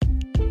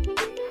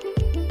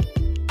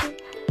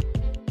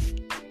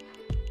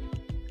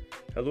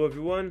Hello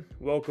everyone,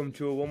 welcome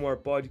to one more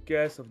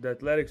podcast of the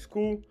Athletic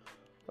School.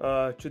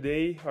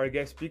 Today our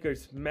guest speaker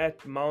is Matt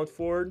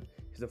Mountford.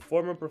 He's a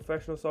former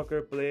professional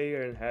soccer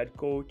player and head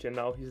coach, and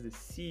now he's the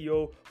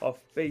CEO of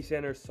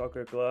Pacesetter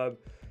Soccer Club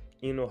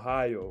in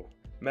Ohio.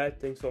 Matt,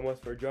 thanks so much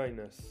for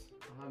joining us.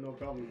 No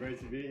problem, great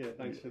to be here.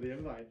 Thanks for the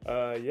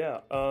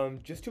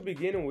invite. Just to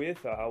begin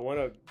with, I want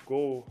to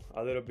go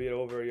a little bit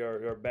over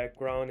your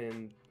background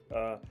and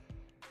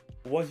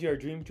was your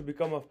dream to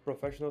become a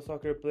professional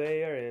soccer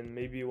player and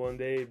maybe one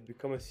day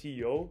become a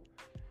CEO?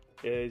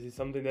 Is it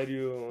something that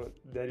you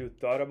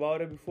thought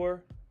about it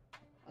before?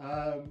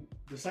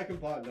 The second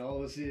part,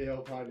 no. The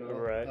CEO part, no.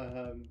 Right.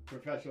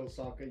 Professional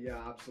soccer,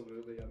 yeah,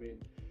 absolutely. I mean,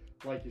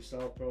 like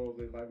yourself,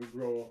 probably, like we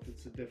grow up,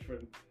 it's a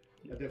different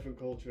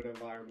culture and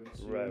environment.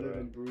 So you live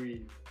and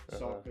breathe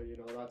soccer. You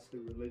know, that's the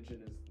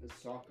religion is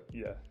soccer.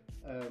 Yeah.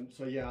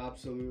 So yeah,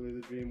 absolutely.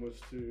 The dream was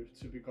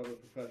to become a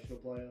professional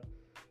player.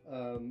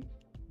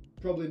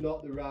 Probably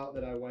not the route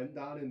that I went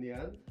down in the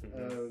end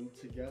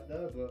to get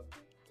there, but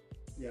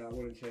yeah, I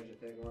wouldn't change a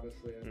thing,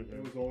 honestly. And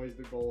it was always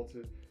the goal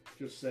to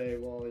just say,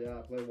 well, yeah,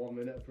 I play 1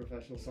 minute of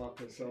professional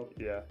soccer, so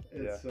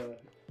it's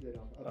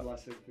a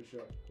blessing for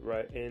sure.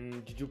 Right.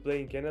 And did you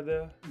play in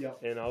Canada? Yeah.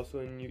 And also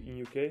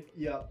in UK?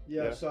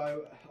 Yeah.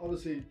 So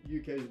obviously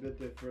UK is a bit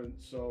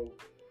different. So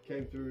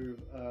came through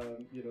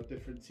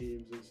different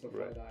teams and stuff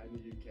like that in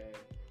the UK.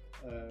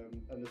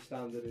 And the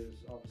standard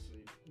is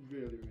obviously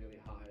really, really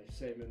high.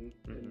 Same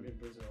in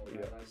Brazil,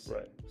 right?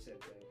 Same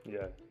thing.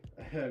 Yeah.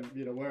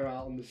 We're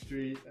out on the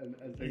street and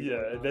things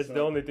like that. That's the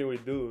only thing we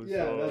do.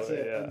 Yeah, so, that's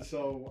it. Yeah. And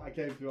so I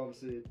came through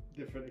obviously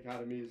different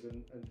academies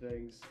and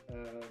things.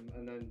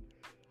 And then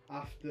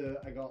after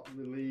I got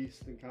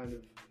released and kind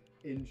of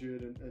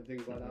injured and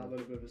things like that, a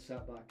little bit of a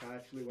setback, I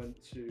actually went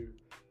to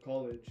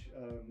college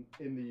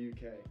in the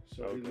UK.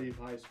 So we leave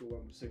high school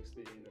when we're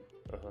 16 and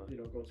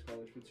go to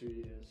college for 2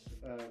 years.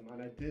 And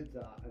I did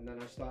that, and then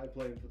I started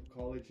playing for the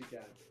college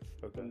again.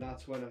 And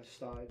that's when I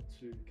started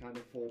to kind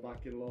of fall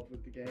back in love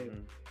with the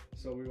game.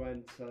 So we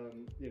went,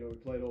 we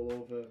played all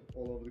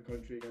over the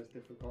country against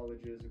different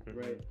colleges. A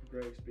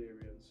great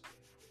experience.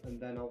 And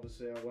then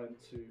obviously I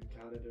went to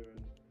Canada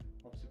and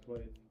obviously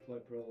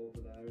played pro over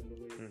there in the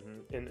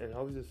league. And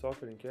how is the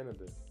soccer in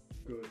Canada?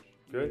 Good.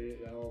 Good?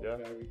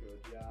 Very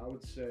good. Yeah, I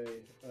would say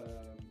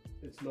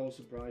it's no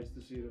surprise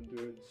to see them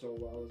doing so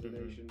well as a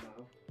nation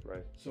now.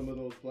 Right. Some of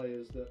those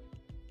players that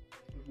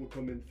were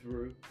coming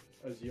through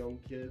as young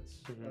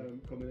kids,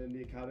 coming in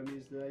the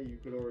academies there, you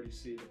could already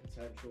see the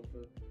potential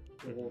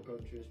for the whole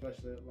country,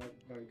 especially at like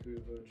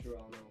Vancouver,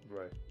 Toronto.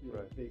 Right.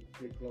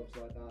 Big clubs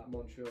like that.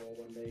 Montreal,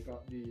 when they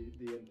got the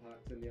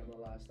impact in the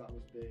MLS, that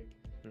was big.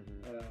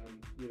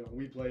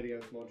 We played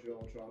against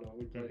Montreal, Toronto.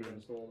 We played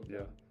against all of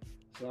them.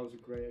 So that was a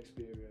great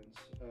experience.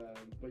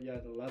 But yeah,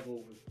 the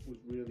level was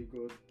really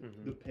good.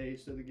 The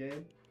pace of the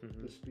game,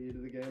 the speed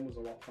of the game was a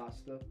lot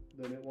faster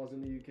than it was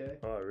in the UK.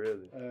 Oh,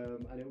 really?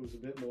 And it was a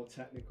bit more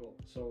technical.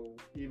 So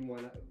even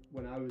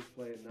when I was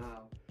playing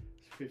now,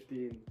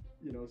 16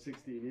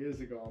 years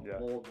ago,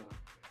 I'm old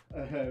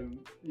now.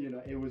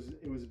 It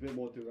was a bit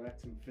more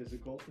direct and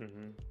physical.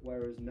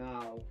 Whereas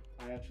now,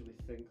 I actually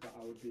think that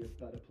I would be a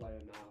better player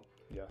now.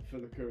 Yeah. For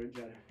the current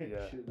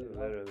generation. Yeah,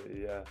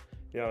 literally, yeah.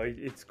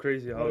 It's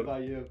crazy how... What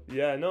about you?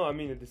 Yeah, no, I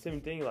mean, the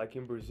same thing, like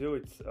in Brazil,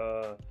 it's...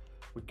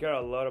 we care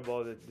a lot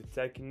about the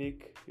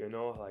technique,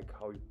 like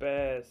how you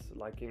pass,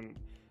 like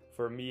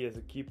for me as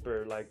a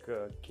keeper, like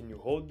can you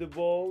hold the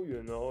ball,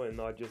 and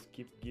not just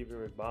keep giving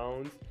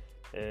rebounds.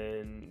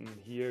 And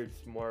here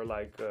it's more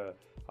like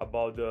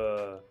about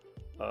the...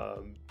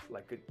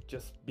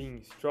 just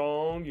being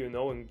strong,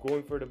 and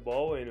going for the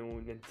ball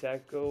and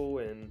tackle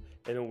and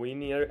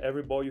winning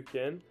every ball you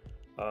can.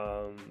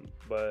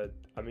 But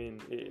I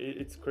mean,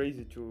 it's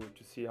crazy to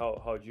see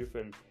how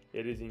different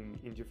it is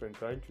in different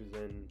countries,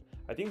 and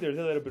I think there's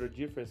a little bit of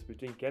difference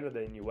between Canada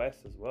and US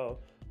as well.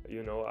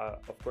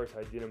 Of course,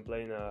 I didn't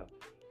play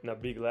in a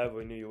big level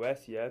in the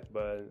US yet,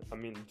 but I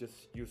mean, just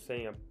you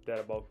saying that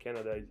about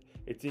Canada,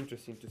 it's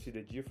interesting to see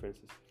the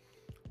differences.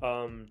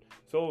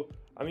 So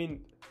I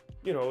mean,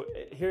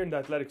 here in the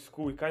athletic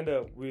school,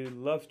 we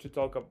love to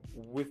talk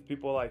with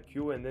people like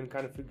you and then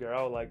kind of figure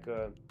out like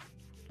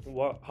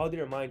how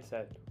their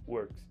mindset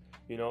works,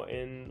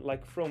 and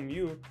like from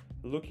you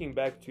looking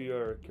back to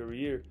your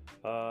career,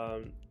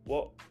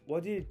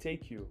 what did it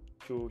take you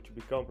to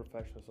become a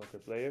professional soccer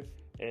player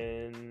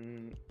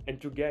and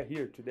to get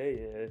here today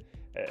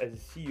as a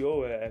CEO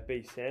at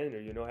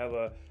Pacesetter? Have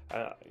a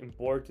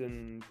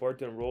important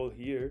role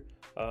here.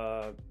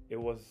 It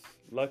was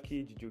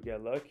lucky. Did you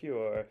get lucky,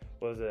 or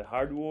was it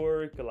hard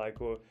work? I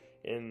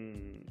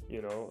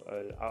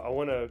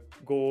want to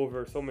go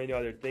over so many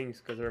other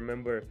things, because I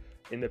remember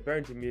in the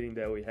parenting meeting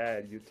that we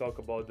had, you talk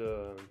about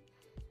the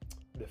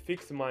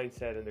fixed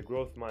mindset and the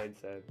growth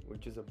mindset,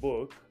 which is a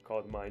book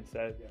called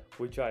Mindset,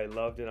 which I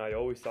loved, and I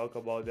always talk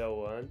about that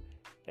one.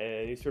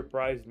 And it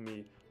surprised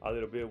me a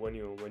little bit when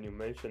you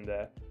mentioned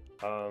that.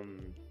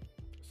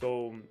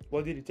 So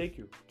what did it take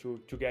you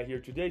to get here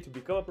today, to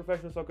become a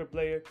professional soccer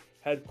player,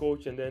 head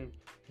coach, and then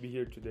be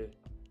here today?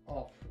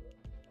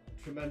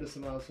 tremendous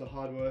amounts of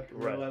hard work,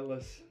 Right.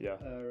 relentless, Yeah.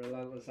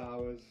 relentless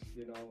hours.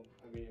 You know,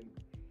 I mean,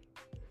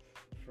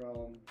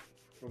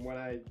 from when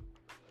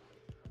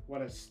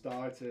I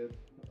started,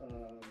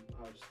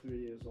 I was 3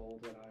 years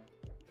old when I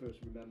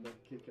first remember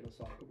kicking a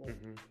soccer ball.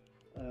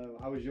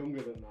 I was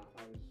younger than that.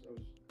 I was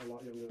a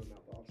lot younger than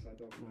that, but obviously I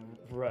don't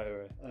remember.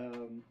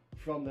 Right.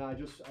 From there, I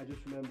just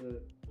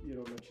remember, you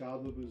know, my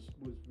childhood was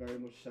very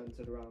much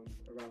centered around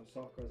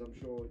soccer, as I'm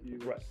sure you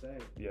were Right.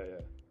 saying.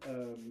 Yeah.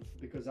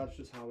 Because that's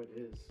just how it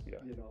is.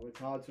 Yeah. You know, it's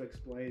hard to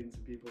explain to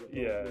people that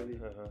Yeah. don't really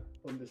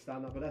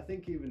understand that. But I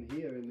think even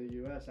here in the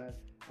US,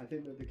 I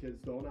think that the kids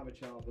don't have a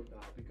childhood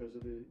now because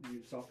of the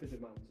new soccer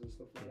demands and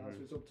stuff like that.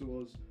 So it's up to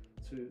us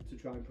to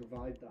try and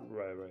provide that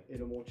Right.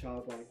 in a more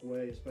childlike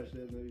way,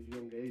 especially in those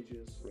young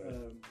ages. Right.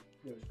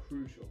 You know, it's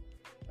crucial.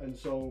 And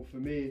so for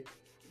me,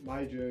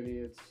 my journey,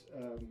 it's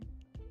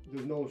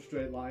there's no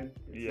straight line.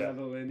 It's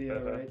never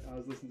linear, right? I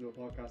was listening to a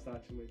podcast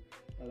actually,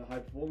 the High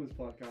Performance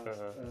podcast,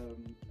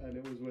 and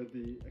it was with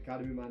the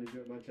academy manager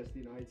at Manchester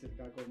United, a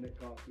guy called Nick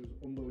Cox, who was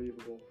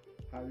unbelievable.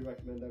 Highly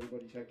recommend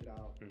everybody check it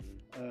out.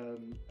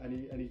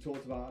 And he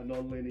talked about a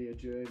non-linear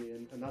journey,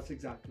 and that's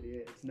exactly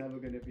it. It's never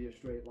going to be a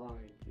straight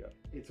line. Yeah.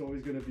 It's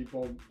always going to be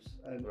bumps,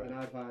 and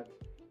I've had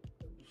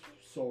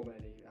so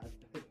many.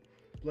 I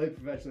played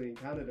professionally in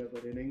Canada,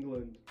 but in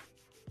England,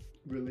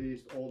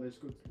 released all this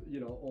good,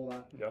 you know, all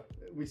that. Yeah.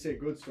 We say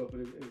good stuff,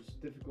 but it was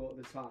difficult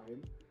at the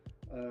time.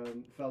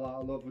 Fell out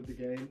of love with the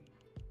game,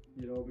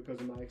 you know, because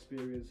of my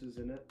experiences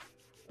in it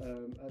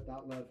at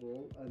that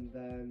level, and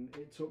then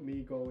it took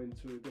me going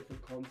to a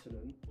different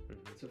continent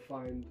to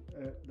find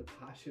the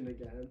passion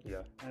again.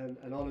 Yeah.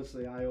 And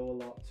honestly, I owe a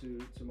lot to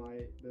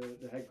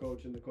the head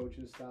coach and the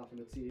coaching staff and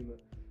the team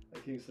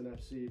at Kingston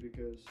FC,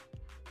 because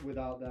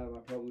without them,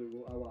 I probably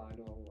I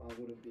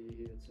wouldn't be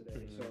here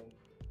today. So,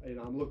 you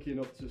know, I'm lucky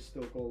enough to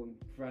still call them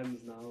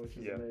friends now, which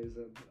is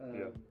amazing,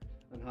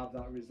 and have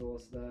that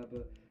resource there.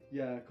 But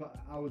yeah,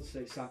 I would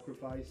say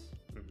sacrifice,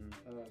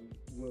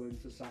 willing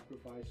to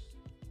sacrifice,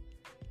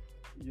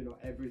 you know,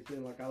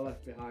 everything. Like I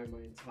left behind my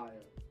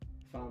entire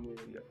family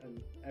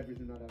and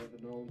everything that I've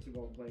ever known to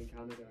go and play in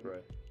Canada.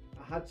 Right.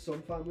 I had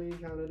some family in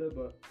Canada,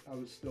 but I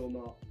was still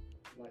not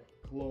like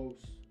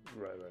close.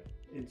 Right.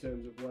 In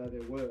terms of where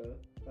they were,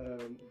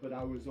 but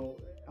I was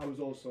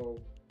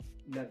also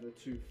never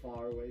too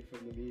far away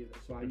from them either.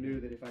 So I knew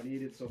that if I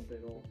needed something,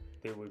 or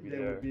they would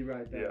be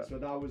right there. Yeah. So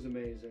that was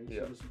amazing. Yeah.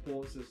 So the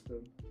support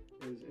system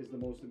is the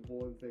most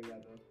important thing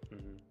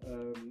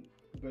ever.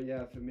 But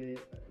yeah, for me,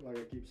 like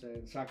I keep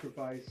saying,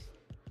 sacrifice,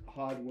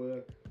 hard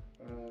work,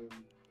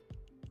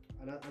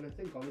 and I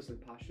think honestly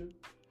passion.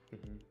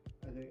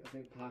 I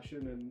think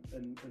passion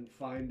and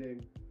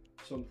finding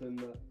something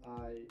that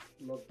I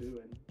love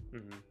doing.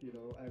 You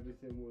know,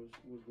 everything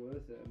was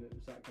worth it, and it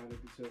was that kind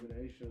of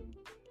determination.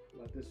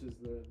 Like this is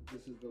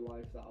the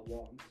life that I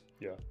want.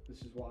 Yeah.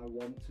 This is what I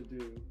want to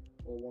do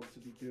or want to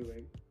be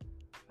doing.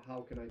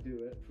 How can I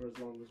do it for as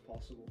long as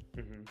possible?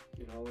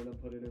 You know, and then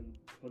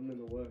putting in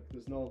the work.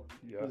 There's no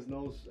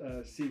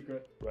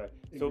secret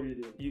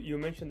ingredient. So you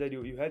mentioned that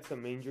you had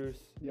some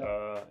injuries,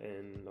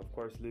 and of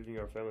course leaving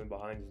your family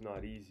behind is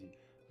not easy.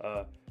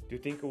 Do you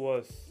think it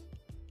was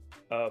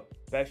a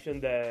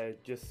passion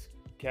that just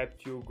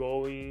kept you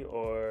going,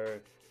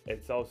 or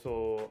it's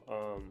also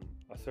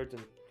a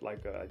certain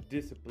like a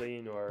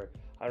discipline, or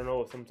I don't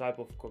know, some type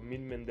of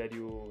commitment that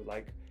you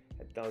like,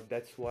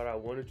 that's what I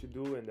wanted to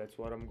do and that's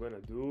what I'm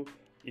gonna do,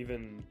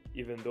 even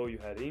though you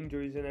had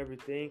injuries and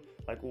everything?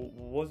 Like what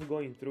was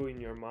going through in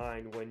your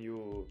mind when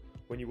you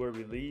were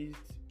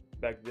released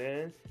back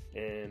then,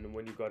 and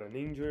when you got an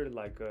injury?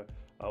 Like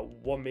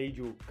what made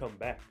you come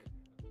back?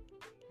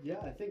 Yeah,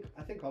 I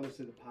think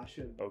honestly the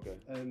passion. Okay.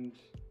 And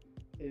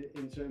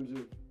in terms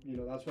of, you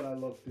know, that's what I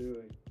love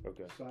doing.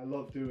 Okay. So I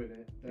love doing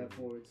it,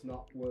 therefore it's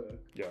not work.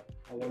 Yeah.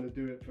 I want to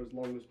do it for as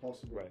long as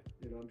possible. Right.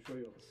 You know, I'm sure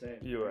you're the same.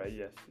 You're right,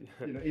 yes.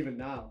 You know, even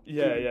now.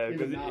 Yeah,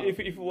 because if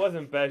it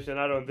wasn't passion,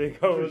 I don't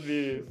think I would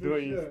be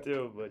doing it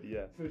still, but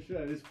yeah. For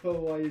sure. It's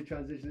probably why you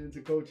transition into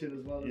coaching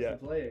as well as to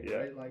playing,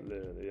 right? Like,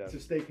 to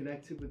stay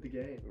connected with the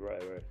game.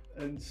 Right.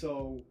 And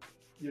so,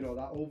 you know,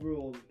 that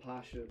overall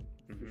passion,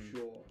 for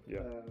sure.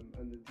 Yeah.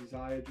 And the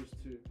desire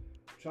just to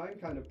try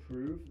and kind of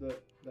prove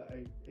that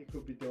it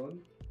could be done.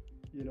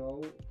 You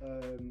know,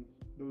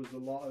 there was a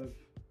lot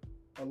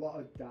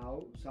of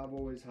doubts. I've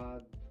always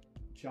had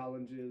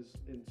challenges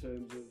in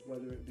terms of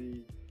whether it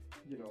be,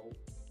 you know,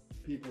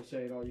 people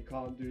saying, oh, you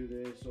can't do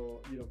this,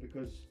 or, you know,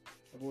 because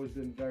I've always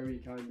been very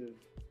kind of,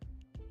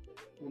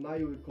 well, now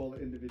you would call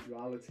it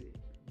individuality,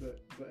 but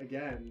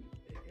again,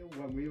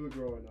 when we were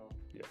growing up,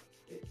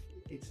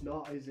 it's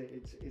not, is it?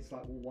 It's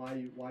like, well,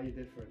 why are you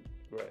different?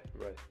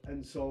 Right.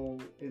 And so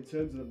in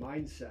terms of the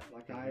mindset,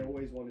 like I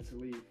always wanted to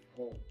leave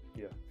home.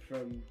 Yeah.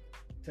 From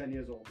 10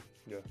 years old.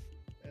 Yeah.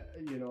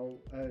 You know,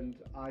 and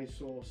I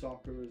saw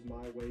soccer as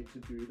my way to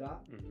do that.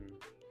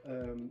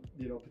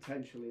 You know,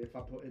 potentially if I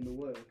put in the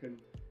work,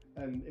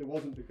 and it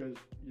wasn't because,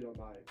 you know,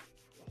 my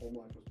home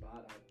life was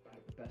bad. I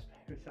had the best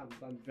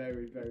parents. I'm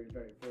very, very,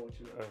 very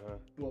fortunate.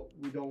 But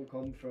we don't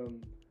come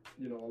from,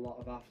 you know, a lot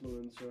of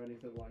affluence or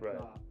anything like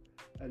that.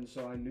 And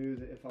so I knew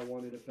that if I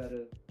wanted a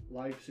better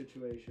life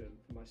situation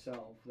for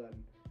myself,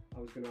 then I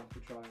was going to have to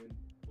try and,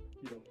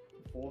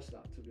 force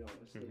that, to be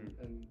honest,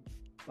 and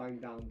bang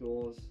down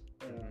doors,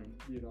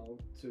 you know,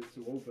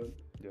 to open,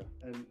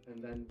 and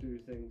then do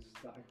things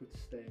that I could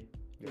stay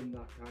in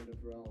that kind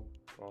of realm,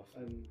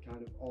 and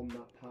kind of on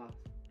that path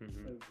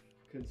of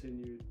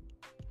continued,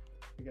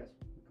 I guess,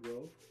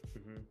 growth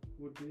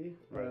would be.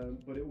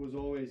 But it was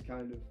always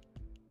kind of,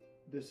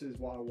 this is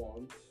what I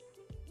want,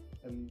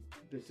 and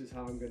this is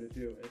how I'm going to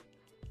do it,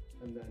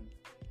 and then,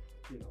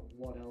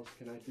 what else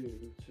can I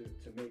do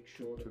to make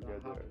sure that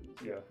happens?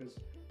 Because,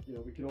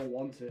 we can all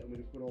want it, and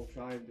we can all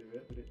try and do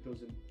it, but it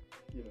doesn't,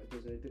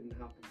 it didn't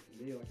happen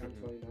for me. Like, I'm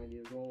 29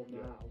 years old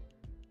now.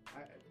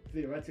 I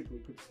theoretically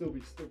could still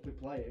be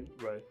playing.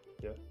 Right,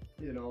 yeah.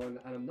 And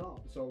I'm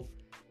not. So,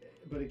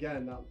 but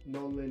again, that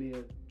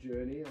non-linear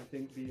journey, I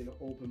think being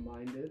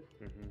open-minded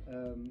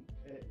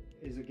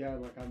is,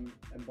 again, like, I'm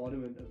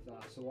embodiment of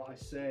that. So what I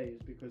say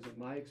is because of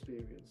my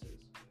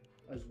experiences,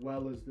 as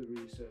well as the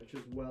research,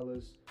 as well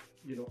as,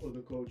 other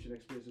coaching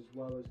experiences, as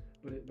well as,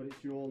 but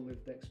it's your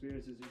lived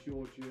experiences, it's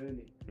your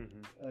journey.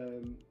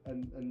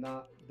 And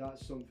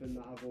that's something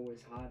that I've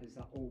always had, is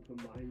that open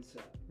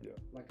mindset.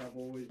 Like, I've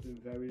always been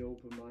very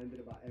open-minded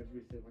about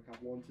everything. Like,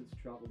 I've wanted to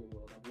travel the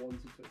world, I've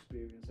wanted to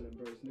experience and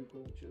embrace new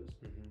cultures,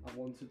 I've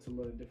wanted to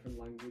learn different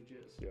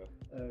languages,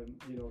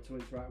 to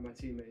interact with my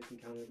teammates in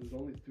Canada. There was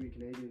only 3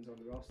 Canadians on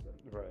the roster.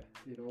 Right.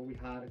 We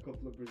had a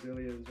couple of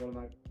Brazilians. One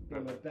of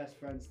my best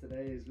friends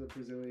today is a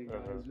Brazilian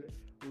guy.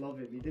 Love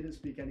him. He didn't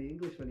speak any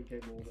English when he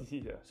came over.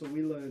 So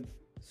we learned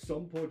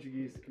some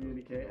Portuguese to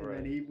communicate,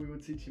 and then we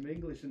would teach him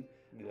English. And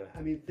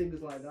I mean,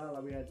 things like that.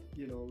 Like, we had,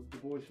 the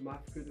boys from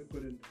Africa that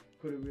couldn't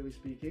really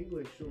speak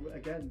English. So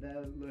again,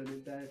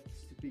 they're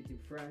speaking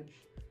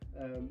French,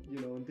 and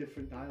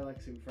different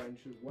dialects in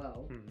French as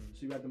well.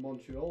 So you had the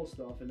Montreal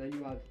stuff, and then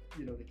you had,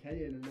 the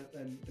Kenyan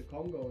and the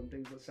Congo and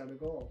things like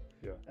Senegal.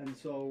 And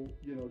so,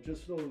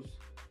 just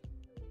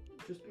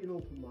being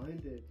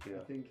open-minded,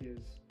 I think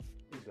is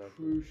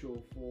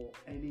crucial for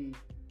any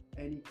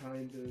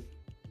kind of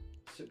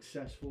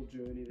successful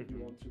journey that you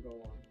want to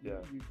go on.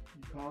 You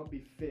can't be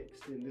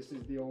fixed in, this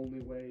is the only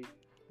way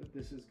that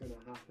this is going to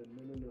happen.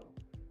 No.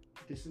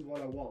 This is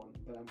what I want,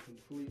 but I'm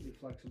completely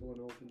flexible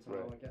and open to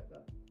how I get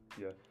there.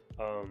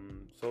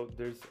 So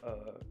there's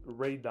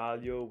Ray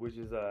Dalio, which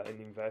is an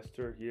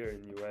investor here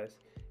in the US,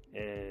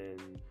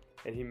 and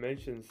he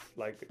mentions,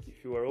 like,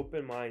 if you are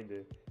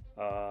open-minded,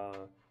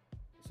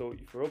 so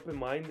if you're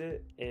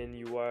open-minded and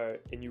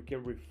you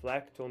can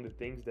reflect on the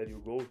things that you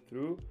go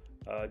through,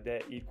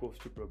 that equals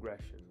to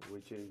progression,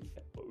 which is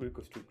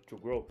equals to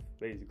growth,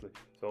 basically.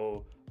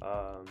 So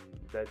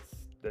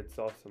that's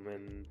awesome,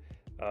 and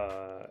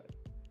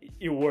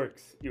it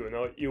works.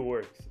 It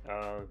works.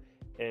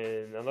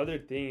 And another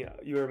thing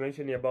you were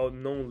mentioning about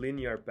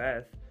non-linear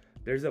path.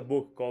 There's a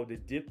book called The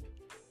Dip,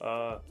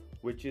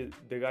 which is,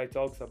 the guy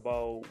talks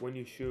about when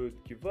you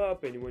should give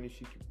up and when you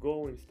should keep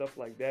going, stuff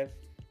like that.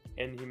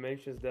 And he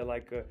mentions that,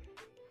 like,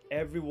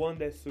 everyone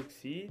that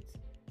succeeds,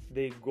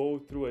 they go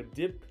through a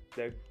dip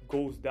that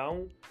goes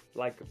down,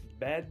 like,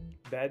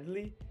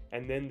 badly,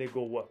 and then they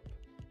go up,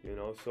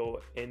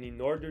 So, and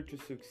in order to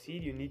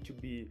succeed, you need to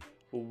be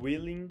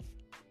willing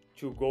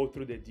to go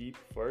through the deep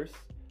first,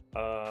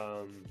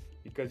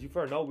 because if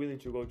you're not willing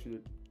to go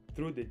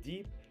through the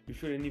deep, you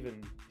shouldn't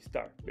even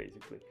start,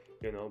 basically,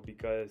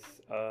 because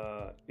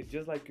it's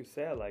just like you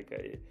said, like,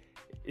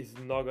 there's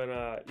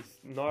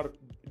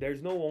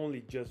no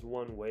only just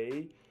one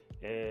way,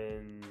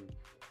 and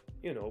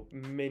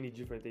many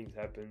different things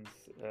happens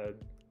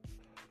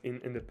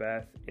in the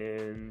path,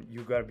 and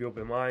you gotta be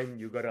open-minded,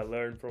 you gotta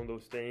learn from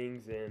those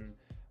things, and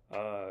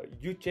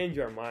you change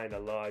your mind a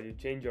lot, you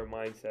change your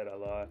mindset a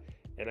lot.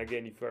 And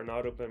again, if you're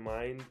not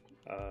open-minded,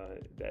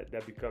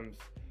 that becomes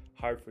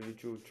hard for you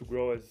to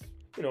grow as,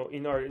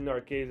 in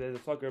our case, as a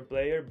soccer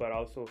player, but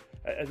also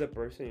as a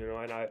person,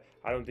 and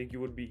I don't think you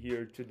would be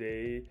here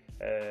today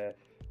at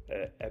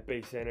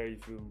Pacesetter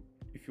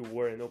if you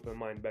were an open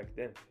mind back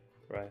then,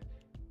 right?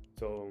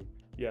 So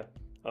yeah,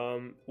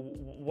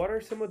 what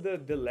are some of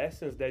the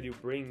lessons that you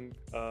bring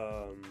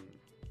to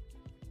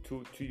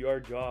your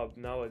job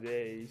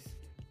nowadays?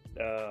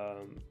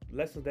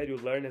 Lessons that you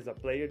learn as a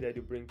player that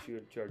you bring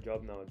to your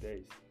job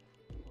nowadays?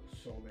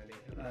 So many.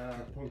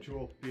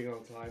 Punctual, being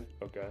on time.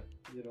 Okay.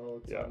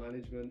 Time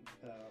management,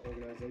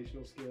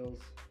 organizational skills,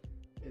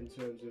 in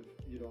terms of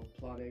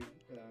planning,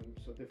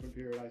 so different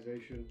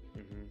periodization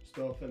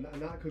stuff, and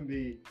that can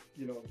be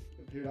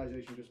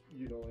periodization just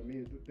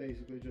it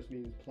basically just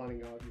means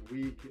planning out your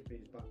week, it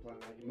means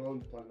planning out your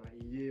month, planning out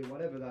your year,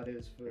 whatever that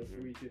is for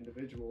each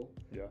individual.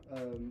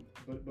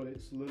 But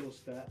it's little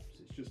steps,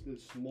 it's just the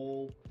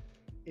small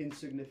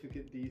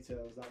insignificant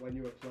details that when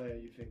you're a player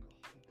you think,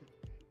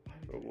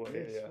 what's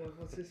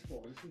this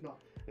for? This is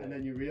not. And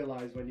then you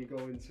realize when you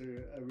go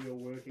into a real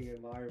working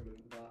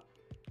environment that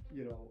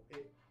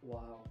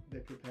wow, they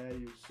prepare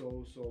you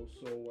so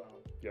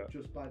well.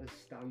 Just by the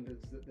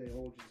standards that they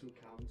hold you to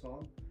account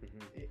on,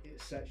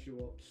 it sets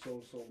you up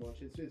so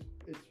much. It's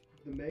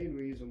the main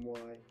reason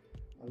why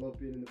I love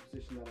being in the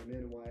position that I'm in,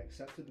 and why I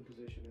accepted the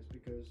position is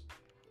because,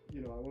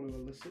 you know, I want to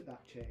elicit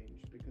that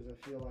change, because I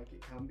feel like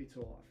it can be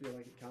taught, I feel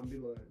like it can be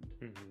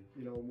learned.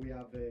 You know, and we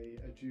have a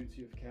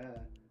duty of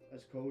care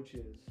as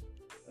coaches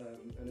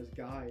and as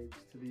guides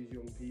to these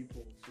young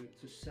people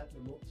to set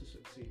them up to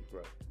succeed.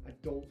 Right. I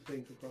don't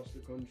think across the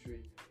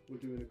country we're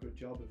doing a good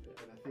job of it,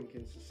 and I think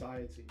in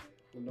society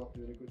we're not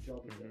doing a good job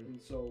of it.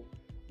 And so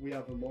we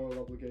have a moral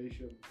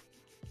obligation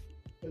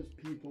as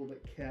people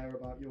that care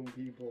about young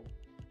people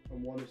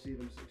and want to see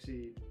them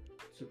succeed,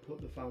 to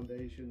put the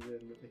foundations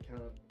in that they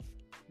can.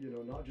 You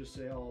know, not just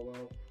say, oh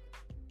well,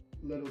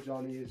 little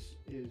Johnny is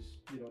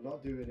you know,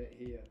 not doing it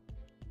here.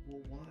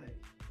 Well, why?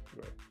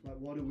 Right. Like,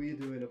 what are we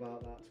doing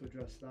about that to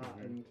address that?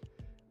 And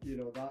you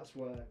know, that's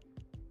where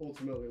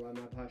ultimately where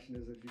my passion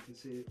is, as you can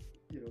see,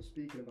 you know,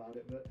 speaking about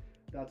it. But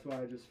that's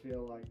why I just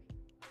feel like,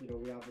 you know,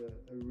 we have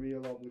a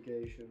real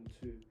obligation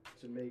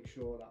to make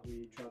sure that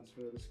we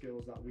transfer the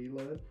skills that we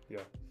learn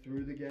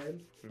through the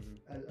game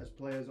as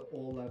players at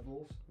all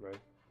levels. Right.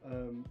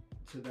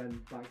 To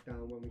then back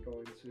down when we go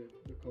into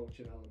the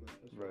coaching element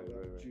as well. We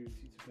have a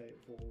duty to pay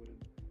it forward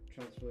and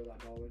transfer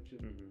that knowledge.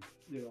 And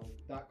you know,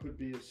 that could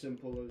be as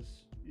simple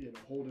as, you know,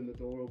 holding the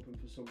door open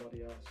for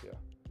somebody else. Yeah.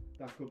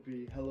 That could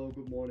be, hello,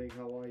 good morning,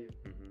 how are you?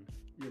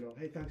 You know,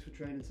 hey, thanks for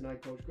training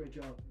tonight, coach, great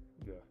job.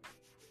 Yeah.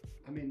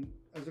 I mean,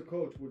 as a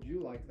coach, would you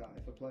like that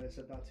if a player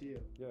said that to you?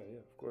 Yeah,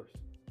 of course.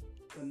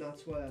 And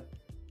that's where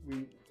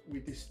we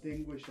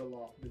distinguish a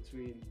lot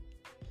between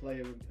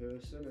player and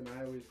person, and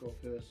I always go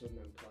person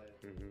and player.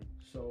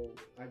 So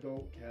I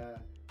don't care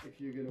if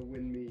you're going to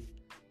win me,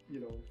 you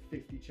know,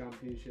 50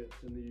 championships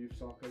in the youth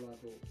soccer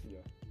level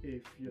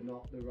if you're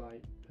not the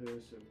right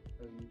person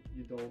and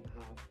you don't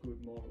have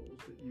good morals,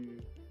 that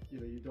you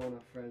know, you don't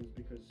have friends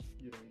because,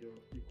 you know,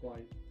 you're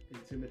quite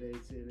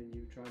intimidating and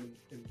you try and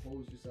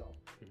impose yourself.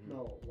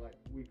 No, like,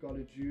 we've got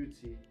a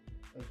duty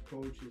as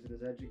coaches and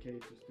as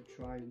educators to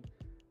try and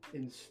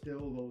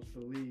instill those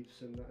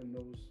beliefs and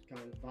those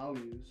kind of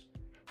values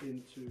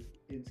into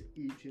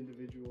each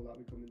individual that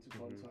we come into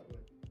contact with.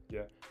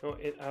 Yeah, no,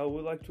 and I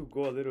would like to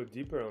go a little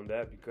deeper on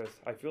that, because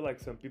I feel like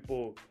some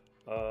people,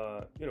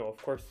 you know, of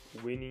course,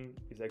 winning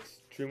is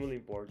extremely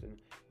important.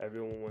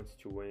 Everyone wants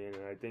to win,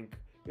 and I think,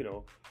 you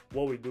know,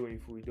 what we do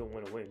if we don't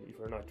want to win, if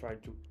we're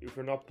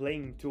not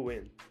playing to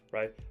win,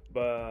 right?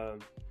 But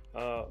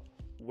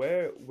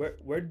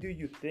where do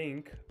you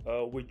think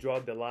we draw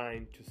the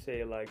line to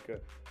say, like,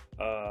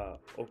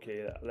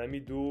 okay, let me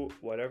do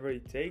whatever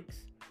it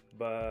takes,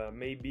 but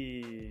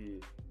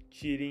maybe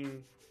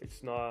cheating,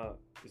 it's not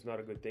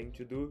a good thing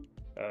to do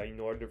in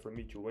order for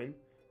me to win,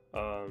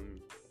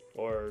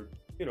 or,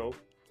 you know,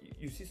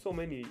 you see so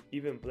many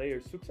even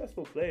players,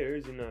 successful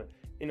players,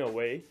 in a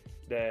way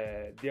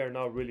that they are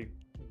not really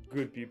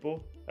good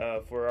people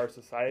for our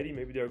society.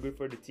 Maybe they're good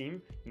for the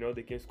team, you know,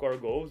 they can score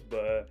goals,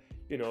 but,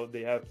 you know,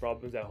 they have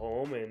problems at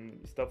home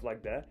and stuff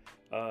like that.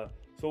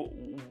 So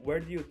where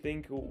do you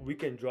think we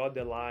can draw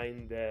the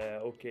line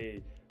that,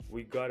 okay,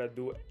 we gotta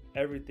do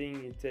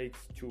everything it takes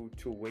to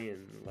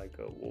win? Like,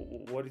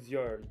 what is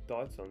your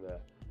thoughts on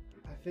that?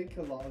 I think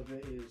a lot of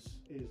it is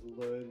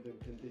learned and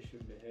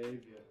conditioned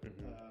behaviour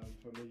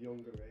from a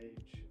younger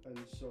age, and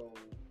so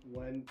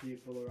when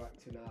people are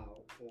acting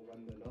out or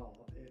when they're not,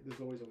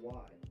 there's always a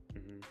why.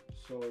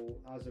 So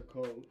as a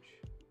coach,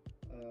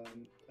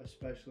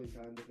 especially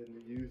kind of in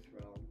the youth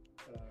realm,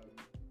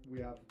 we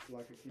have,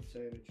 like I keep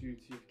saying, a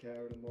duty of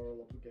care and a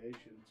moral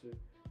obligation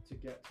to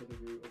get to the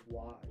root of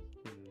why.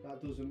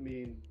 That doesn't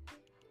mean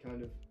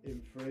kind of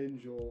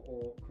infringe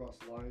or cross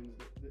lines.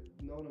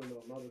 No,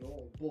 not at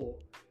all.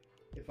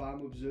 But if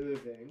I'm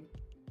observing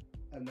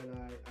and then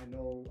I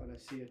know and I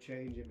see a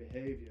change in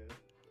behaviour,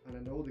 and I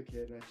know the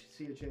kid and I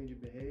see a change in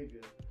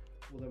behaviour,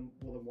 well then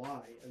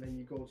why? And then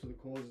you go to the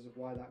causes of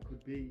why that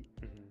could be,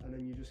 and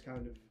then you just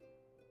kind of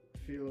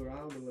feel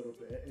around a little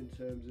bit in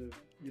terms of,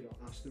 you know,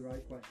 ask the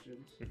right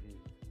questions,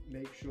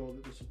 make sure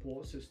that the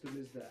support system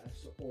is there,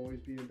 so always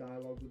be in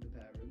dialogue with the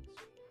parents.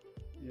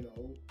 You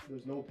know,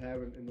 there's no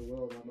parent in the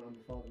world, I'm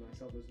a father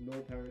myself, there's no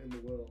parent in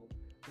the world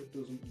that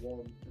doesn't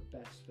want the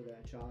best for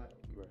their child.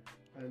 Right.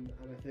 And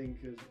I think,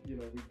 as you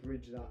know, we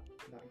bridge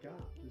that gap.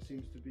 There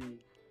seems to be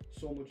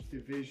so much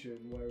division,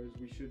 whereas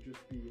we should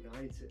just be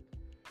united.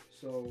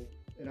 So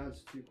in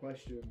answer to your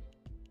question,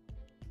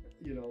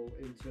 you know,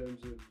 in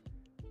terms of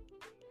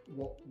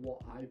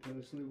what I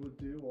personally would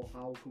do, or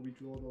how could we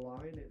draw the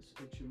line,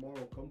 it's your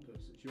moral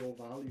compass, it's your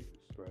values.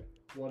 Right.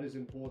 What is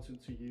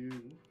important to you,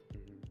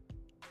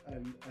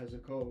 and as a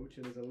coach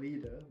and as a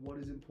leader, what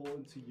is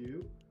important to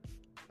you,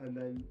 and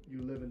then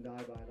you live and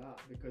die by that,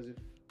 because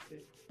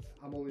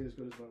I'm only as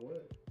good as my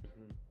word.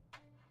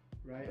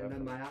 Right. Definitely. And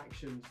then my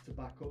actions to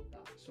back up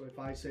that. So if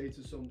I say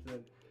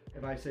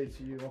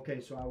to you,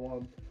 okay, so I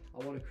want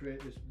to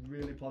create this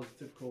really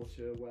positive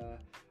culture where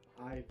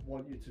I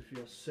want you to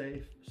feel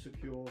safe,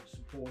 secure,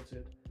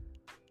 supported,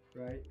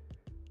 right,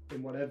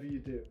 in whatever you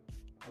do.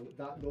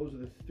 Those are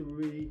the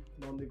three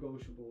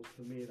non-negotiables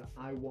for me that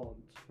I want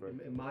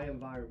in my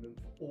environment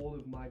for all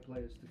of my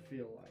players to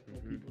feel like,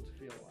 or people to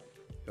feel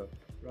like.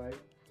 Right.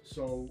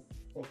 So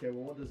okay,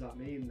 well, what does that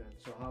mean then?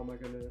 So how am I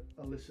going to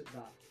elicit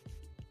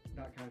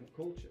that kind of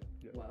culture?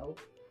 Yeah. Well,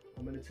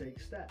 I'm going to take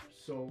steps.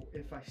 So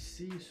if I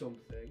see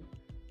something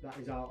that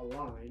is out of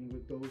line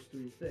with those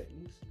three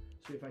things,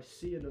 so if I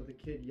see another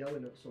kid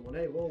yelling at someone,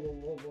 hey,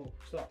 whoa,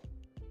 stop.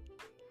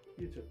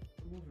 You two,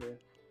 come over here.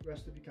 The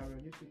rest of you carry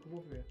on. You two, come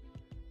over here.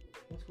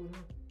 What's going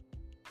on?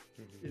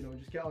 Mm-hmm. You know,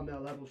 just get on their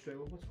level straight.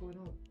 Well, what's going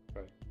on?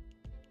 Right.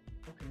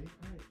 Okay,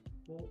 right.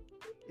 Well,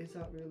 is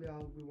that really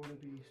how we want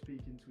to be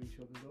speaking to each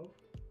other though?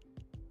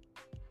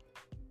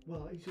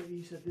 Well,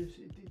 he said this,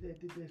 they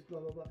did this, blah,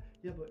 blah, blah.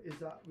 Yeah, but is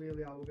that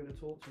really how we're going to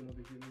talk to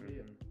another human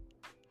being?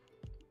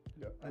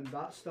 Yeah. And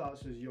that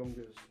starts as young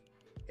as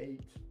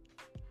 8,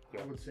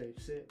 I would say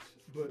 6,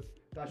 but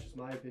that's just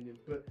my opinion.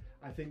 But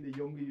I think the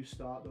younger you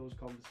start those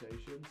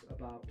conversations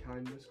about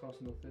kindness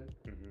costs nothing,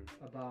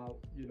 about,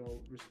 you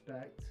know,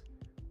 respect,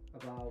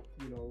 about,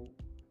 you know,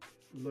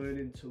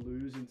 learning to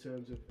lose in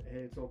terms of, hey,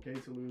 it's okay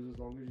to lose as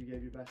long as you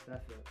gave your best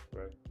effort.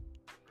 Right.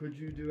 Could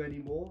you do any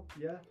more?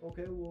 Yeah,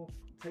 okay, well,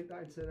 take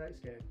that into the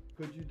next game.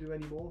 Could you do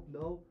any more?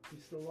 No, you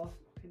still lost?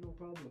 Okay, no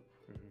problem.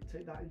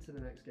 Take that into the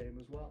next game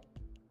as well.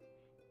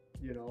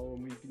 You know,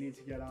 and we need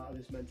to get out of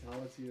this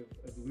mentality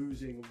of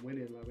losing and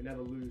winning. Like, we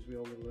never lose, we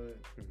only learn.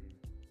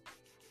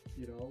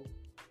 You know,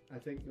 I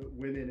think that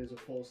winning is a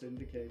false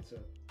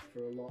indicator for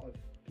a lot of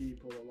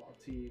people, a lot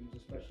of teams,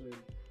 especially in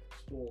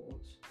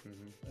sports.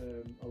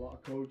 A lot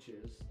of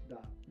coaches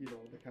that, you know,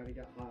 they kind of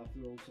get high off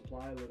their own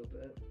supply a little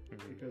bit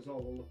because, oh,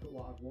 well, look at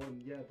what I've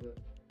won. Yeah, but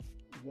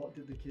what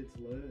did the kids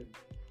learn?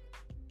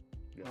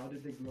 Yeah. How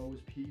did they grow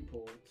as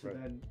people to Right.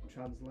 then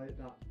translate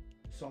that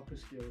soccer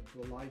skill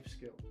into a life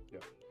skill? Yeah.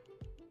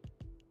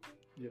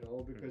 You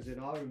know, because in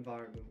our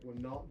environment, we're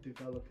not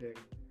developing,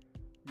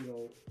 you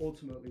know,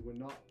 ultimately we're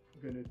not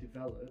going to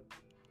develop,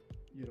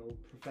 you know,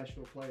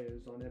 professional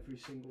players on every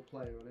single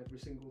player, on every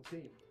single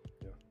team.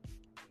 Yeah.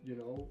 You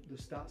know, the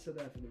stats are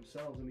there for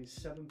themselves. I mean,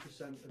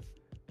 7% of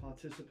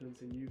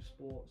participants in youth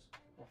sports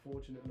are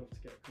fortunate enough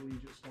to get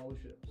collegiate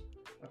scholarships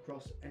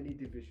across any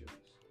divisions,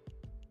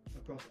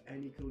 across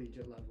any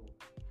collegiate level.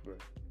 Right.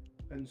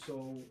 And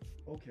so,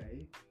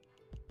 okay,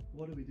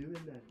 what are we doing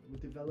then? We're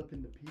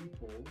developing the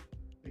people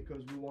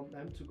because we want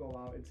them to go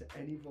out into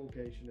any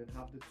vocation and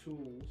have the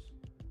tools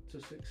to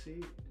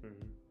succeed.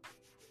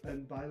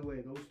 And by the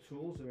way, those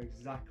tools are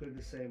exactly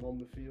the same on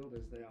the field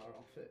as they are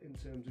off it in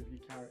terms of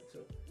your character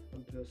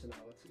and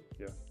personality.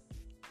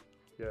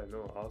 Yeah,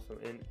 no, awesome.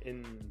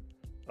 And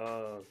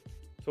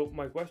so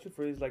my question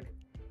for you is like,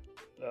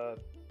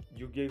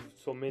 you gave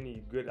so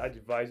many good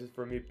advices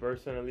for me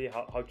personally,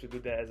 how to do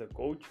that as a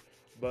coach,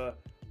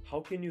 but how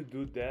can you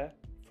do that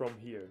from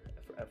here,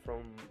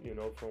 from, you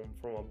know,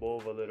 from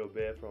above a little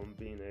bit, from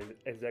being an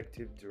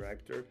executive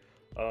director?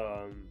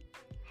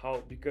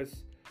 How,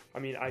 because I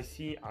mean, I've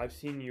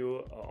seen you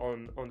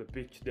on the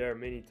pitch there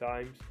many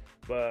times,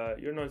 but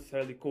you're not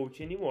necessarily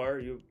coaching anymore.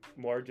 You're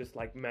more just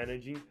like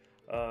managing.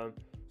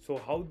 So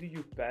how do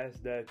you pass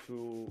that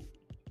to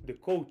the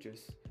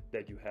coaches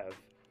that you have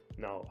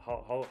now?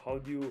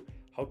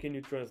 How can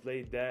you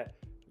translate that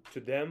to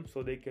them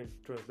so they can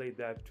translate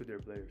that to their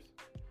players?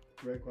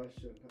 Great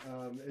question.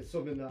 It's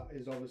something that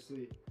is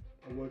obviously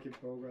a work in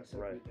progress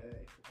every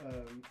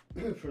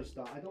day. For a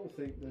start, I don't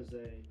think there's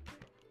a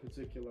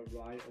particular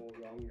right or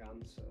wrong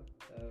answer.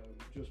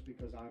 Just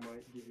because I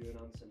might give you an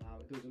answer now,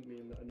 it doesn't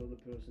mean that another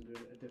person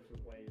doing it a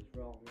different way is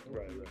wrong.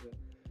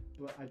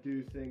 But I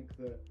do think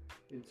that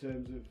in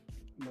terms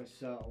of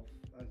myself,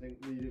 I think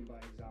leading by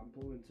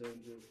example in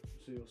terms of,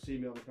 so you'll see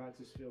me on the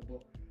practice field,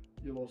 but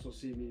you'll also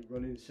see me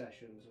running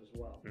sessions as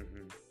well.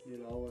 You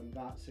know, and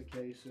that's a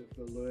case of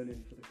the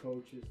learning for the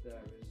coaches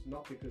there is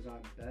not because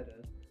I'm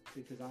better,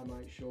 because I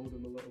might show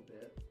them a little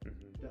bit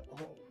that,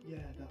 oh yeah,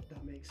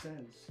 that makes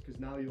sense, because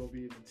now you're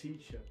being the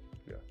teacher.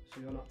 So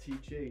you're not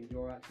teaching,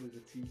 you're actually the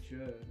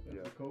teacher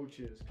of the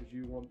coaches, because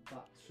you want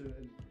that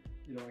certain,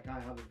 you know, like I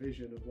have a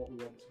vision of what we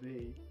want to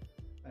be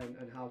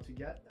and how to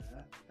get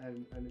there,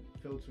 and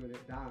filtering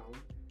it down,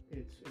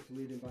 it's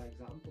leading by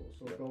example.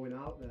 So going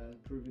out there,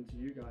 proving to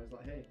you guys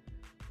like, hey,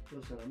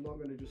 listen, I'm not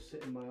going to just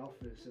sit in my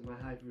office in my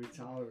ivory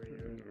tower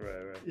here and,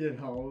 you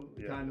know,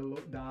 kind of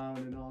look down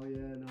and, oh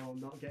yeah, no, I'm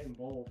not getting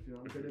involved. You know,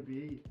 I'm going to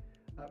be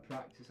at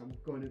practice, I'm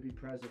going to be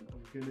present,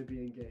 I'm going to be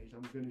engaged,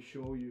 I'm going to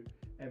show you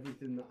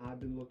everything that I've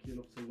been lucky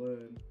enough to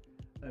learn,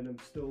 and I'm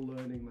still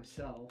learning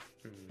myself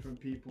from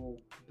people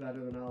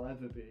better than I'll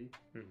ever be.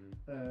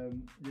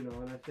 You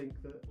know, and I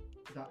think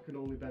that can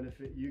only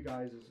benefit you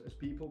guys as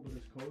people, but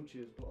as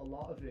coaches. But a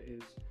lot of it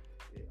is,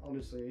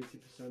 honestly,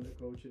 80% of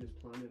coaching is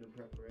planning and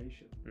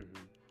preparation.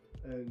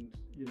 And,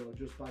 you know,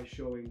 just by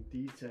showing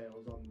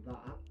details on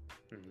that,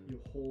 your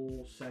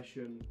whole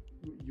session,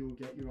 you'll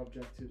get your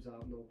objectives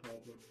out, no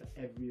problem, for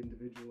every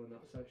individual in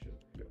that session,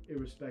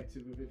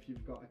 irrespective of if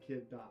you've got a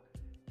kid that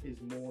is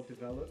more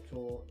developed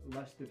or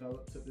less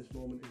developed at this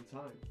moment in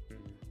time.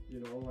 You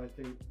know, I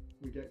think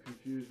we get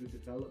confused with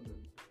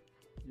development,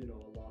 you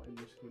know, a lot in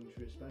this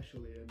country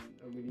especially,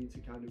 and we need to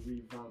kind of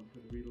revamp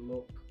and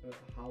relook at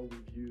how we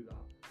view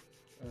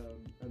that.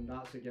 And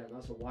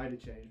that's a wider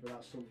change, but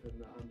that's something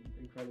that I'm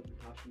incredibly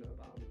passionate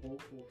about and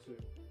hopeful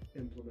to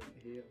implement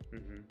here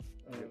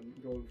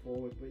going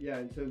forward. But yeah,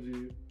 in terms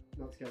of,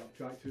 not to get off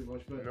track too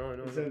much, but in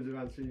terms of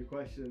answering your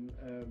question,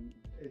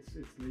 it's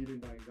leading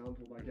by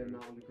example, by getting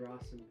out on the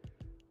grass and,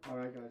 all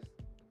right guys,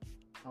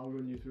 I'll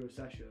run you through a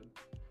session,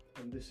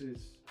 and this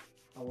is,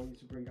 I want you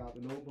to bring out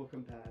the notebook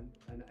and pen,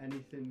 and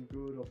anything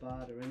good or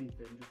bad or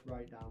anything, just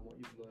write down what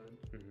you've learned,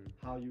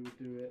 how you would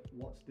do it,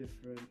 what's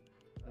different,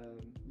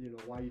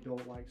 why you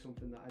don't like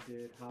something that I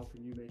did, how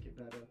can you make it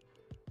better?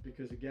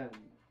 Because again,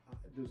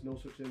 there's no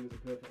such thing as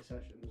a perfect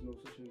session, there's no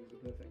such thing as a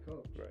perfect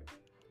coach. Right.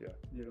 Yeah.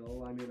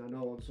 I mean, I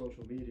know on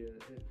social media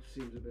it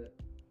seems a bit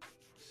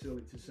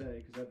silly to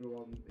say because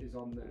everyone is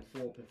on there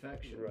for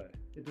perfection. Right.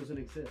 It doesn't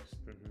exist.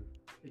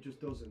 It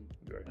just doesn't.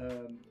 Right.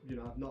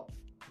 I've not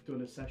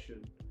done a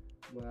session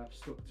where I've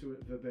stuck to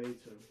it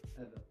verbatim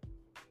ever.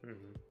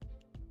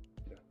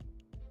 Yeah.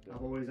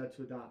 I've always had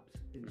to adapt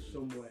in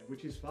some way,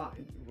 which is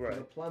fine. Right.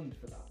 I've planned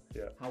for that.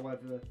 Yeah.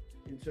 However,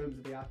 in terms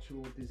of the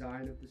actual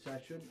design of the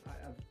session,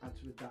 I've had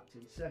to adapt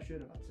in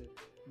session. I've had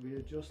to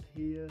readjust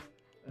here.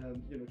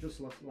 Just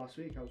last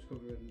week I was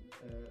covering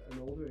an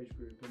older age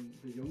group, and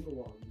the younger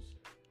ones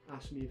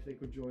asked me if they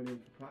could join in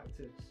for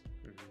practice,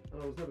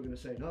 and I was never going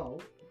to say no.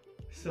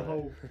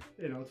 So,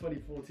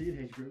 2014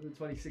 age group and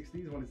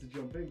 2016 wanted to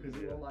jump in because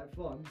they were like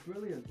fun,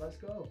 brilliant, let's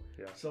go.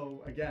 Yeah.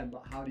 So again,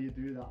 but how do you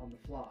do that on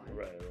the fly?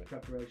 Right.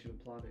 Preparation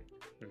and planning.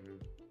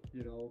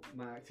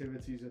 My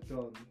activities are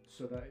done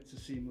so that it's a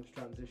seamless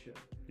transition.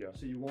 Yeah.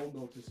 So you won't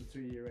notice a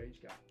 2-year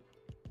age gap.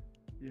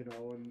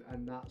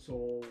 And that's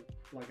all.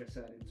 Like I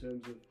said, in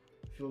terms of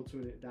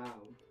filtering it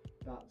down,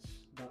 that's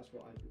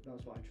what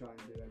I try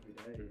and do every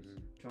day. Is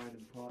try and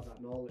impart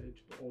that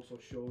knowledge, but also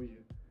show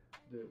you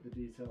the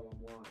detail on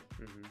why.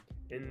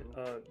 And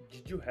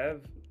did you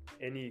have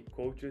any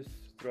coaches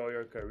throughout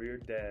your career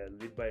that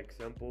lead by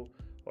example,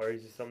 or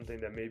is it something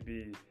that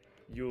maybe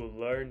you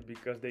learned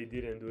because they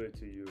didn't do it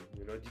to you?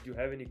 Did you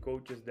have any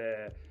coaches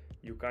that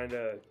you kind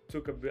of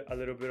took a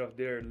little bit of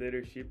their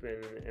leadership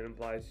and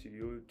applies to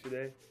you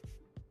today?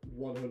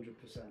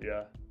 100%.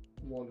 Yeah.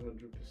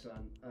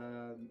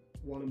 100%.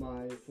 One of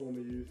my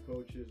former youth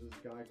coaches is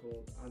a guy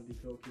called Andy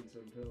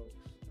Pilkington-Pilks,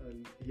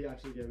 and he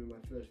actually gave me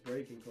my first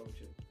break in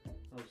coaching.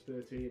 I was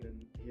 13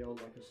 and he owned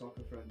like a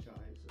soccer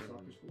franchise, a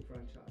soccer school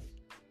franchise.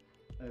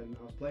 And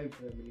I was playing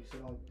for him and he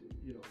said, do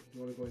you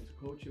want to go into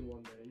coaching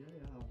one day?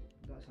 Yeah,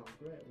 that sounds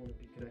great. I want to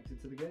be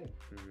connected to the game.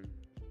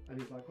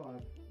 And he's like,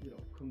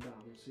 come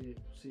down and see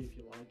if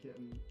you like it.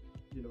 And,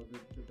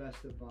 the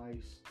best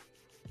advice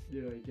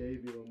he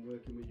gave me when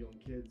working with young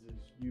kids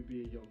is you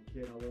be a young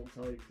kid. I won't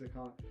tell you because I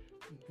can't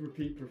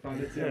repeat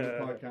profanity on the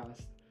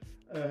podcast.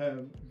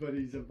 But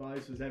his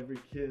advice was every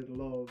kid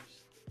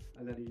loves,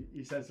 and then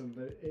he said something,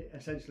 but it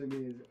essentially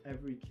means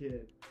every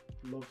kid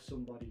loves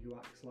somebody who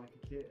acts like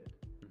a kid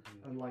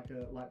and like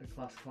the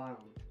class clown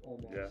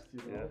almost.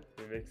 Yeah,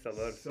 it makes a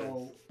lot of sense.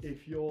 So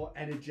if you're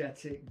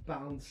energetic,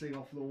 bouncing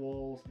off the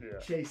walls,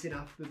 chasing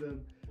after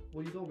them,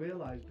 well, you don't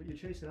realise, but you're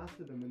chasing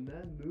after them and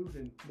they're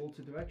moving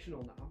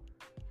multi-directional now.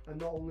 And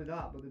not only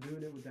that, but they're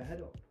doing it with their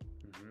head up.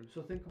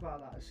 So think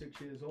about that at 6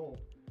 years old.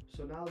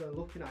 So now they're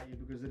looking at you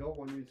because they don't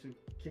want you to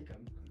kick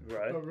them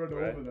or run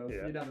over them.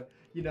 Yeah.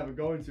 You're never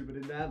going to, but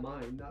in their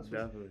mind, that's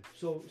definitely.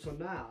 So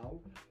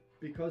now,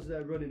 because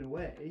they're running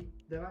away,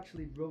 they're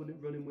actually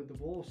running with the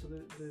ball. So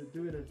they're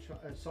doing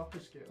a soccer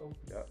skill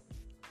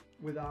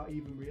without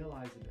even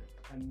realising it.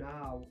 And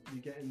now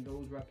you're getting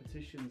those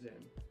repetitions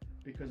in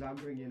because I'm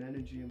bringing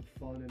energy and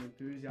fun and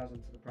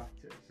enthusiasm to the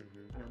practice,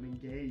 and I'm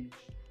engaged.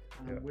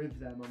 And I'm with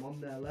them, I'm on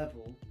their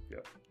level.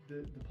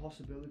 The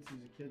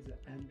possibilities of kids are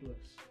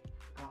endless,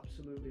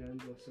 absolutely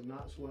endless, and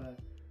that's where,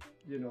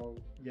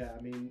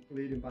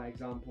 leading by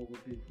example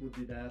would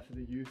be there for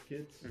the youth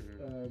kids.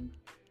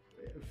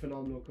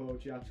 Phenomenal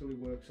coach. He actually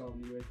works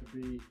on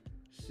UEFA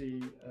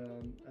C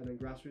and then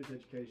grassroots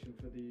education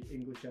for the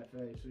English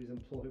FA, so he's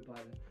employed by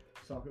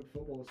the Soccer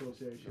Football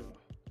Association.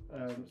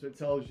 So it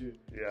tells you.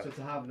 So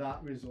to have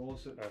that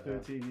resource at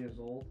 13 years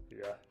old.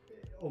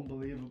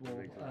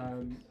 Unbelievable.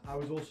 I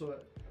was also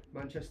at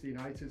Manchester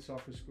United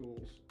soccer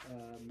schools,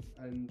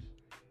 and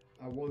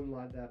I won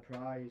like their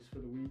prize for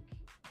the week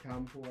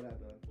camp or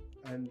whatever,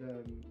 and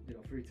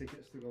free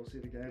tickets to go see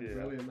the game.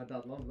 Brilliant. My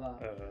dad loved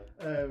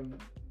that.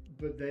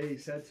 But they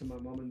said to my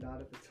mum and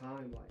dad at the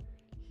time, like,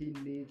 he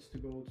needs to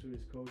go to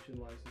his coaching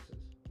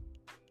licenses.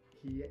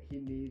 He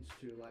needs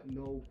to,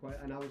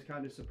 and I was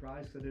kind of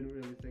surprised because I didn't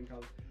really think I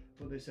was.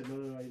 But they said,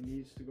 no, he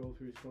needs to go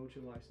through his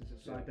coaching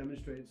licenses. So I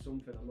demonstrated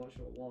something, I'm not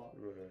sure what,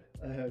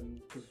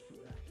 because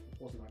it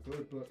wasn't that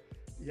good. But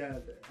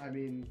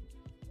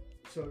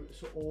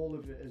so all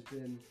of it has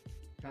been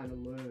kind of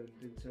learned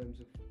in terms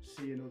of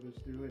seeing others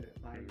doing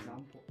it by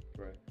example.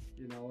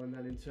 And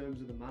then in terms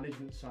of the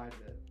management side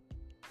of it,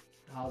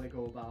 how they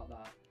go about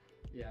that,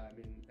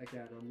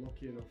 again, I'm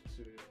lucky enough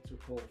to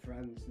call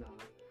friends now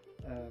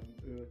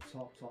who are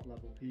top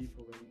level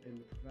people in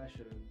the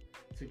profession, and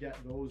to get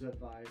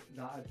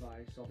that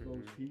advice off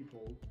those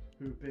people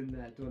who've been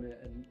there, done it,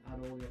 and had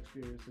all the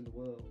experience in the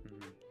world.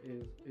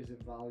 is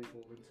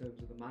invaluable in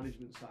terms of the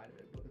management side of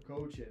it, but the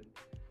coaching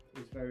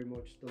is very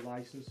much the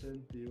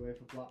licensing. The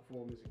UEFA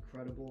platform is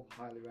incredible,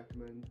 highly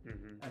recommend.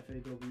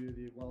 FAW,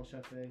 the Welsh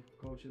FA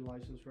coaching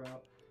license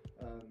route,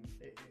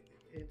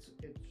 it's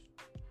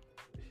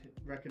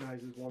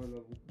recognised as one of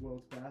the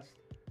world's best.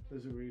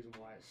 There's a reason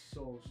why it's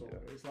so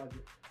good. It's like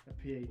a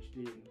PhD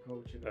in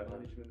coaching and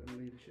management and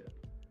leadership.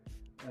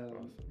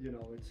 Awesome. You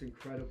know, it's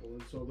incredible.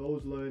 And so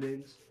those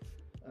learnings,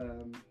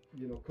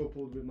 you know,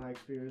 coupled with my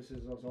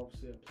experiences as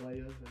obviously a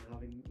player and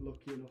having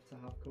lucky enough to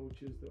have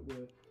coaches that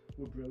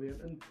were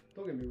brilliant. And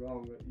don't get me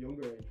wrong, at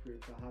younger age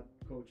groups I had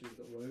coaches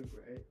that weren't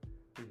great,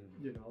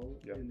 you know,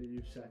 in the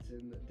youth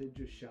setting, that did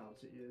just shout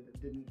at you,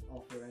 that didn't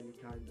offer any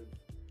kind of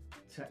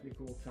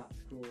technical,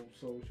 tactical,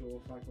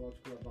 social,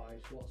 psychological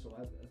advice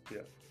whatsoever.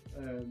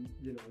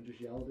 You know, and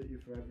just yelled at you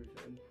for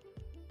everything.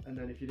 And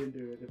then if you didn't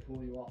do it, they'd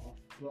pull you off.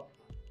 But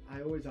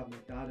I always had my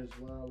dad as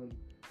well, and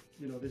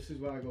you know, this is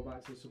where I go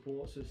back to the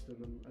support system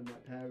and my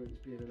parents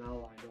being an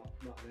ally,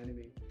 not an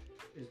enemy,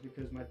 is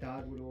because my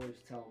dad would always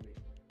tell me,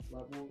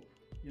 like, well,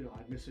 you know,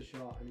 I'd miss a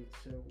shot and he'd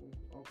say,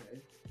 well, okay,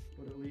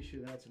 but at least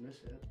you're there to miss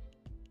it.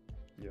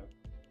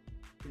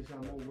 Because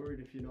I'm more worried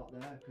if you're not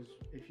there, because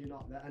if you're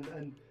not there,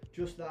 and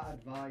just that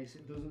advice,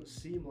 it doesn't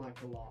seem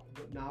like a lot,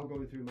 but now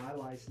going through my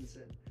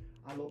licensing,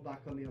 I look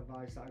back on the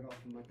advice that I got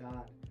from my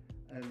dad,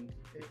 and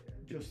it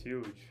just it's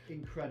huge,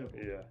 incredible,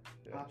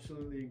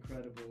 absolutely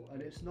incredible.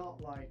 And it's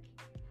not like,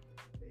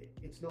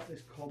 it's not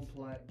this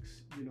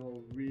complex, you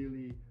know,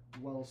 really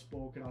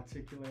well-spoken,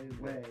 articulated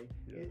way.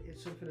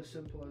 It's something as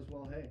simple as,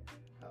 well, hey,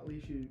 at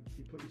least you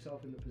put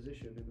yourself in the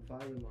position, in the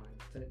firing line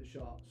to take the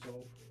shot,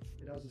 so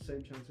it has the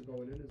same chance of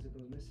going in as it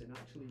does missing.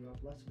 Actually, you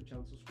have less of a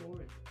chance of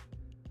scoring.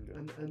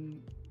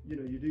 And you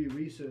know, you do your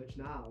research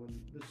now,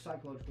 and there's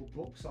psychological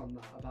books on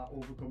that about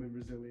overcoming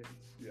resilience.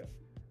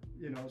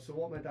 You know, so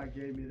what my dad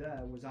gave me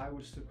there was, I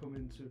was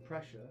succumbing to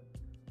pressure,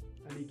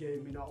 and he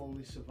gave me not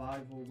only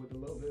survival with a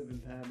little bit of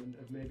impairment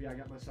of maybe I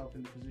get myself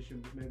in the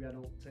position but maybe I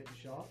don't take the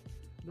shot.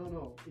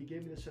 No, he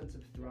gave me the sense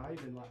of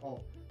thriving, like,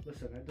 oh,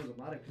 listen, it doesn't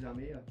matter because I'm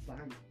here,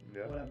 bang,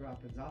 whatever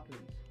happens.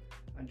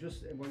 And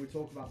just when we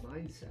talk about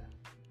mindset,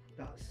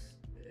 that's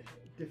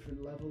a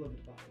different level of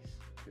advice.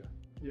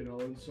 You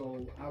know, and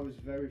so I was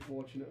very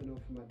fortunate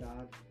enough for my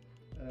dad.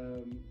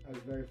 I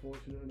was very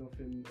fortunate enough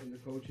in the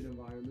coaching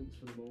environments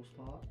for the most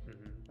part.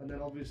 And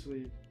then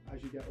obviously,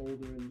 as you get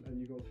older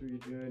and you go through your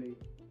journey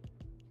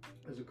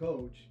as a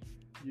coach,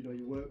 you know,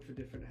 you work for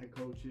different head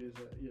coaches.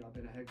 You know, I've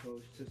been a head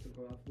coach, assistant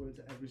coach, I've worked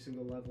at every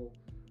single level.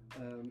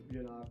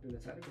 You know, I've been a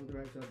technical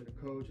director, I've been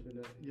a coach, I've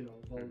been a, you know,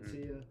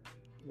 volunteer,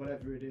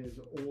 whatever it is,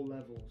 at all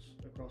levels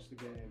across the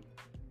game.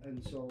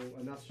 And so,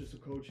 and that's just a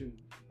coaching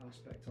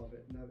aspect of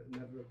it,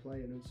 never a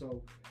playing. And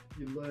so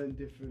you learn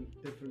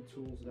different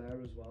tools there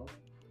as well.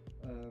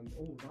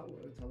 Oh, that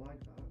worked, I like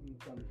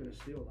that. I'm going to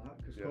steal that,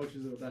 because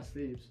coaches are the best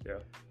thieves.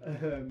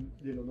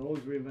 You know, no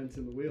one's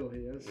reinventing the wheel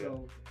here.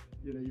 So,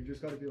 you know, you've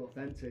just got to be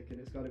authentic, and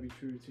it's got to be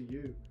true to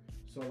you.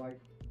 So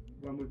like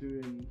when we're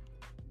doing,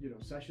 you know,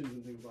 sessions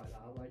and things like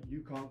that, like,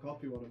 you can't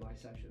copy one of my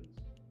sessions.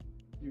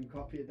 You can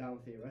copy it down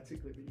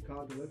theoretically, but you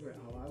can't deliver it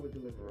how I would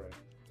deliver it.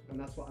 And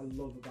that's what I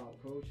love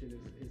about coaching,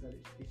 is that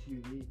it's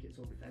unique, it's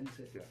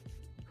authentic. You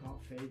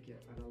can't fake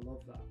it, and I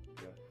love that.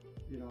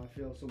 You know, I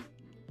feel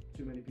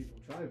too many people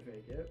try and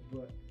fake it,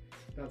 but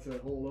that's a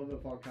whole other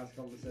podcast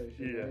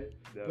conversation, right?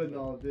 Definitely. But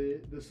no,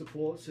 the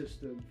support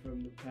system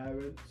from the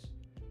parents,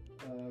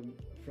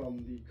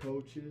 from the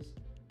coaches,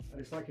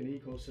 and it's like an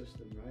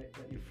ecosystem, right?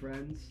 Like your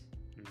friends,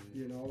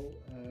 you know,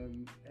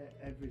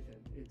 everything.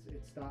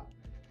 It's that.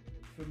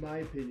 For my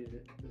opinion,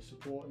 the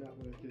support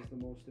network is the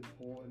most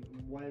important.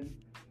 When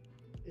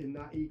in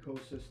that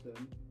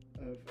ecosystem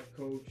of a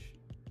coach,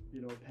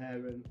 you know,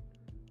 parent,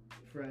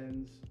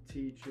 friends,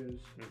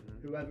 teachers,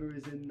 whoever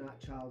is in that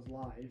child's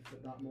life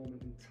at that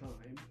moment in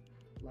time,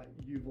 like,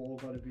 you've all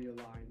got to be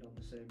aligned on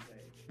the same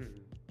page.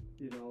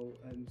 You know,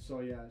 and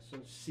so so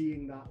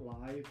seeing that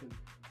live and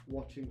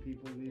watching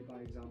people lead by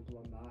example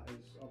on that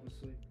has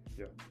obviously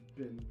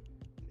been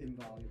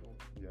invaluable.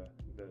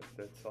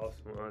 That's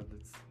awesome.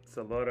 That's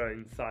a lot of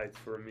insights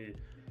for me.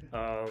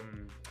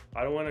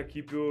 I don't want to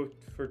keep you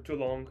for too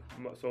long,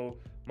 so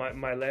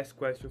my last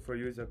question for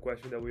you is a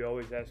question that we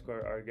always ask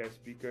our guest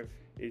speaker,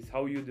 is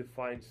how you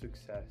define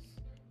success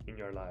in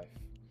your life.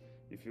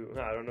 If you,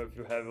 I don't know if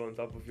you have it on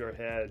top of your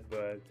head,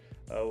 but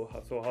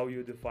so how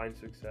you define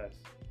success?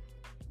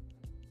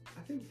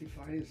 I think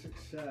defining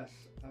success,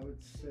 I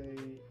would say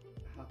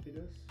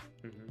happiness.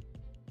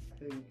 I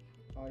think,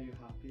 are you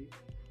happy?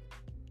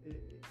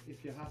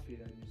 If you're happy,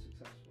 then you're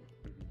successful.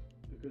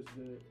 Because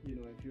you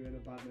know, if you're in a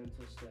bad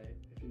mental state,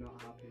 if you're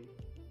not happy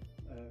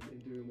in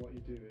doing what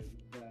you're doing,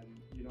 then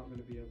you're not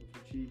going to be able to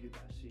achieve your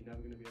best. So you're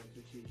never going to be able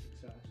to achieve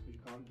success, because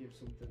you can't give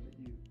something that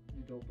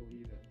you don't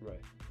believe in.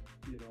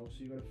 You know, so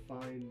you got to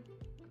find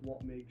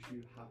what makes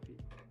you happy,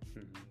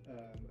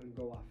 and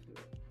go after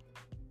it,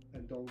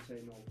 and don't say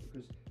no,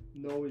 because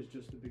no is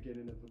just the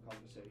beginning of the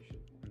conversation.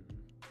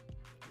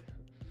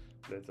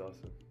 That's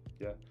awesome.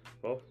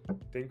 Well,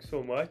 thanks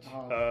so much.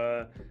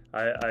 Oh.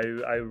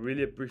 I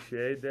really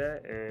appreciate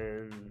that,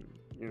 and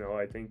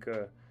I think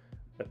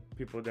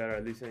people that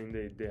are listening,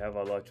 they have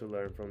a lot to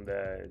learn from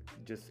that,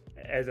 just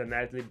as an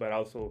athlete, but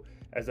also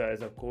as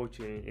a coach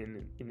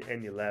in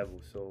any level.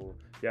 So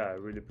yeah, I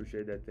really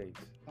appreciate that. Thanks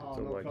so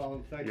No much.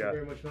 problem. Thank you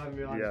very much for having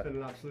me on. It's been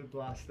an absolute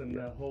blast, and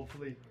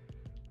hopefully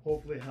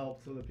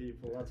helps other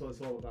people. That's what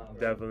it's all about. Right?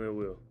 Definitely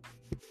will.